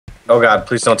Oh god,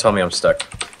 please don't tell me I'm stuck.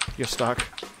 You're stuck.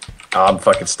 Oh, I'm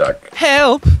fucking stuck.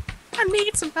 Help! I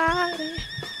need somebody.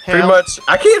 Pretty much.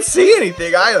 I can't see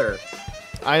anything either.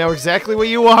 I know exactly where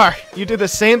you are. You did the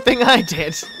same thing I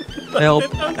did. Help!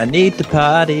 I need to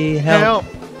potty. Help!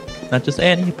 Not just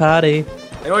any potty.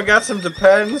 Anyone got some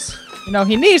Depends? You know,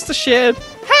 he needs the shit.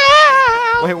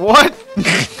 Help! Wait, what?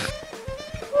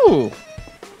 Ooh.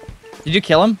 Did you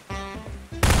kill him?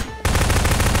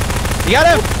 You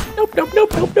got him! Nope, nope, nope,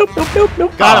 nope, nope, nope, nope,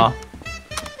 nope. Got him.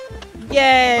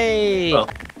 Yay! Well.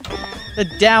 The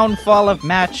downfall of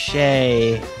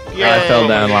MatShea. Yeah. I fell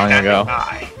down long ago.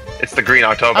 It's the Green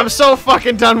October. I'm so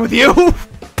fucking done with you.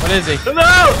 What is he? No!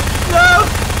 No!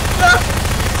 No!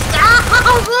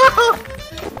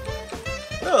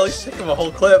 No, at least take him a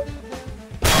whole clip.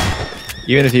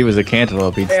 Even if he was a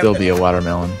cantaloupe, he'd still be a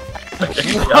watermelon.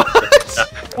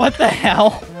 What the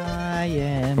hell?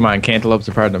 Brian. Come on, cantaloupes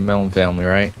are part of the melon family,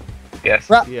 right? Yes.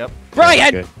 Yep.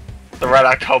 Brian! Good. The Red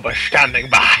October standing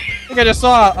by. I think I just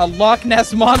saw a Loch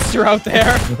Ness monster out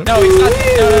there. No, he's not. No.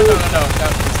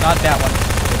 It's not that one.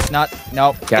 It's not.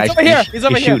 No. Guys, He's over here. He's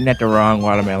over you're here. shooting at the wrong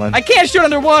watermelon. I can't shoot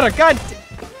underwater. God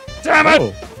damn it!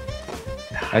 Oh.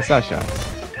 I saw shots.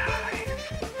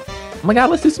 Oh my god,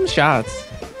 let's do some shots.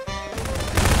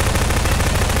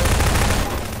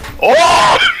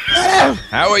 Oh!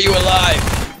 How are you alive?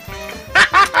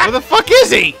 Where the fuck is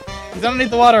he? He's underneath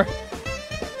the water.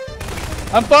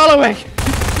 I'm following.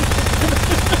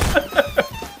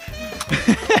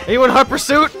 Are you in hot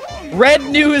pursuit? Red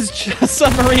News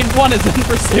Submarine 1 is in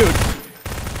pursuit.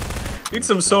 Need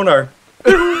some sonar.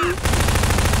 I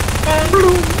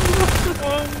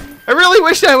really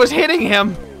wish I was hitting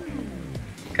him.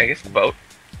 Can I get the boat?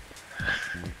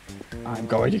 I'm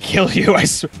going to kill you. I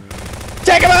swear.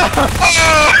 Take him out!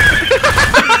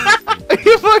 Are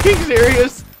you fucking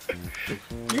serious?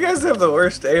 You guys have the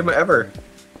worst aim ever.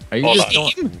 Are you Hold just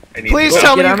on. going? I need Please the boat.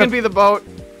 tell me Get you on can the- be the boat.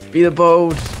 Be the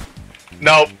boat.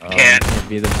 Nope, Oh, can't.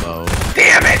 Be the boat.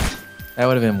 Damn it! That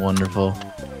would have been wonderful.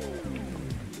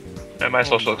 And my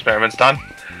social experiment's done.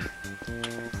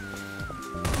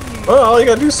 Well, all you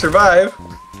gotta do is survive.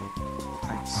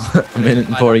 A minute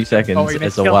and 40 seconds. Oh, you're gonna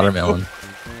It's a kill me. watermelon.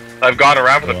 I've gone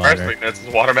around for the Water. first 3 minutes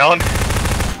as watermelon.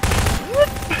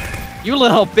 You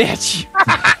little bitch.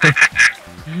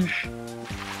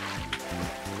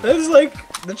 That is like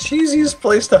the cheesiest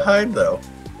place to hide, though.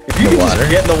 If you The can water?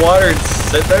 just get in the water and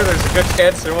sit there, there's a good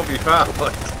chance it won't be found.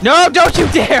 No, don't you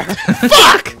dare.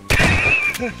 Fuck!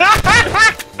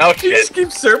 No You shit. just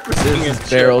keep surfacing This his is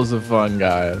barrels of fun,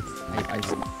 guys.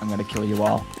 I'm gonna kill you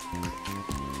all.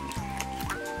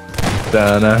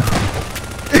 Donna.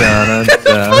 Donna.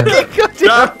 Donna.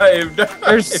 Dive, dive.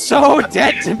 You're so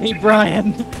dead to me,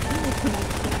 Brian.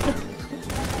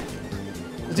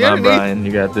 Is he Come on, underneath? Brian,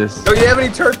 you got this. Don't you have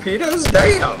any torpedoes?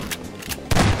 Damn.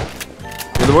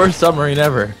 You're the worst submarine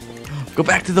ever. Go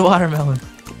back to the watermelon.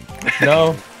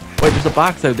 No. Wait, there's a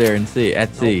box out there at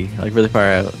sea, like really far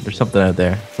out. There's something out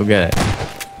there. Go get it.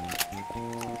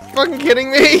 Fucking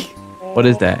kidding me? What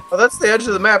is that? Oh, that's the edge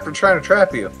of the map. They're trying to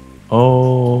trap you.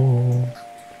 Oh.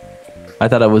 I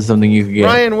thought it was something you could get.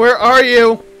 Ryan, where are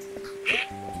you?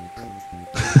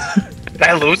 Did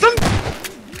I lose him?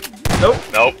 Nope.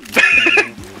 Nope.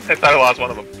 I thought I lost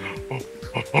one of them.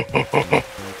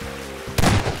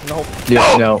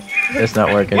 Yeah, no, it's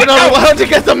not working. We're not allowed to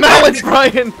get the melons,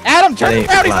 Brian! Adam, turn Ain't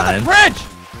around. He's on the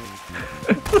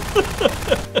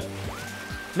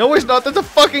bridge. No, he's not. That's a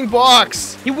fucking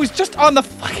box. He was just on the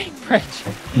fucking bridge.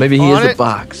 Maybe he On is a it.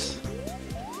 box.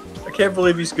 I can't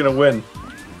believe he's gonna win.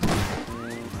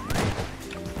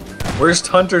 Worst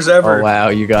hunters ever. Oh wow,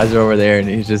 you guys are over there and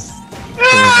he's just.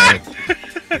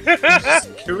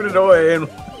 Scoot it away and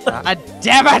God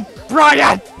damn it,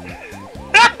 Brian.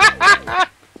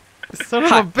 Son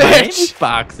of a bitch!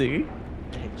 Foxy.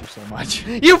 I hate you so much.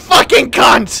 You fucking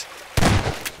cunt!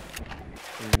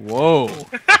 Whoa.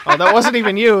 Oh, that wasn't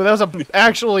even you. That was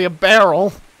actually a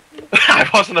barrel. I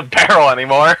wasn't a barrel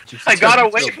anymore. I got turned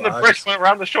away into a from the box. bridge, went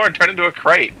around the shore, and turned into a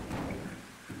crate.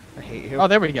 I hate you. Oh,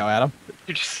 there we go, Adam.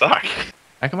 You just suck.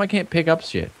 How come I can't pick up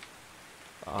shit?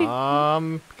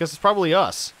 Because it's probably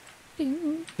us.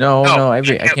 No, I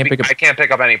can't pick up. I can't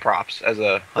pick up any props as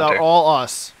a hunter. They're all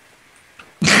us.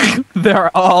 They're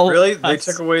all really, they us.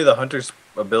 took away the hunter's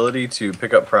ability to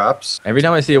pick up props. Every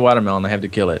time I see a watermelon, I have to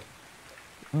kill it.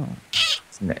 Oh.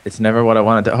 It's never what I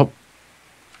wanted to. Oh,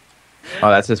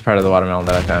 that's just part of the watermelon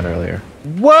that I found earlier.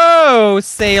 Whoa,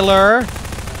 sailor.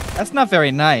 That's not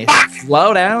very nice.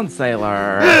 Slow down,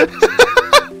 sailor.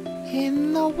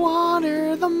 In the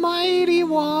water, the mighty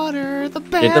water, the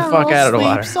barrel Get the fuck out of the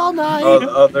water. all night.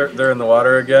 Oh, they're in the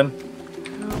water again.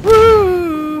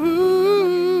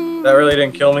 Woo! That really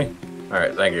didn't kill me?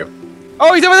 Alright, thank you.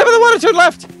 Oh, he's over there by the water. Turn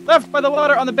left. Left by the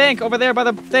water on the bank. Over there by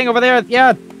the thing. Over there.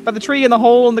 Yeah, by the tree in the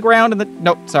hole in the ground. And the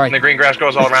nope. Sorry. And the green grass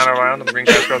grows all around and around. And the green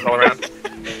grass grows all around.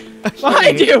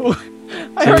 Behind you.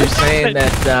 I So heard you're saying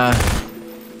that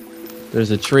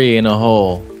there's a tree in a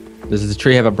hole. Does the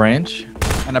tree have a branch?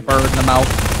 and a bird in the mouth.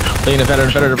 Clean a better,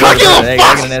 better, Fuck you, egg,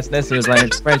 fuck! and nest, and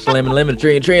like French lemon,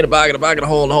 tree, in a pocket, a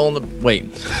hole, in the wait.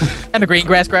 And the green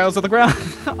grass grows on the ground.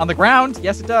 On the ground.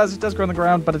 Yes, it does. It does grow on the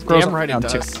ground, but it grows Damn on the right it ground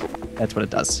does. too. That's what it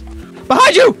does.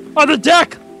 Behind you! On the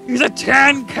deck! He's a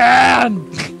tin can!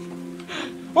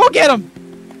 We'll get him!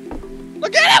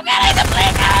 Look at him! Get him!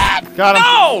 Please! Got him.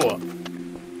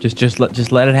 No!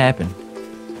 Just let it happen.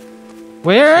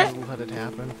 Where Let it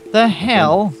happen. the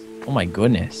hell? Oh my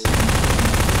goodness.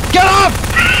 Get him!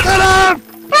 Get him!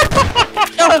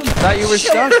 Get him! Thought you were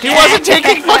stuck. He wasn't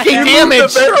taking fucking You moved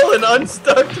damage. the barrel and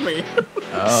unstuck me.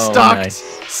 Oh, Stuck. nice.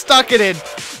 Stuck it in.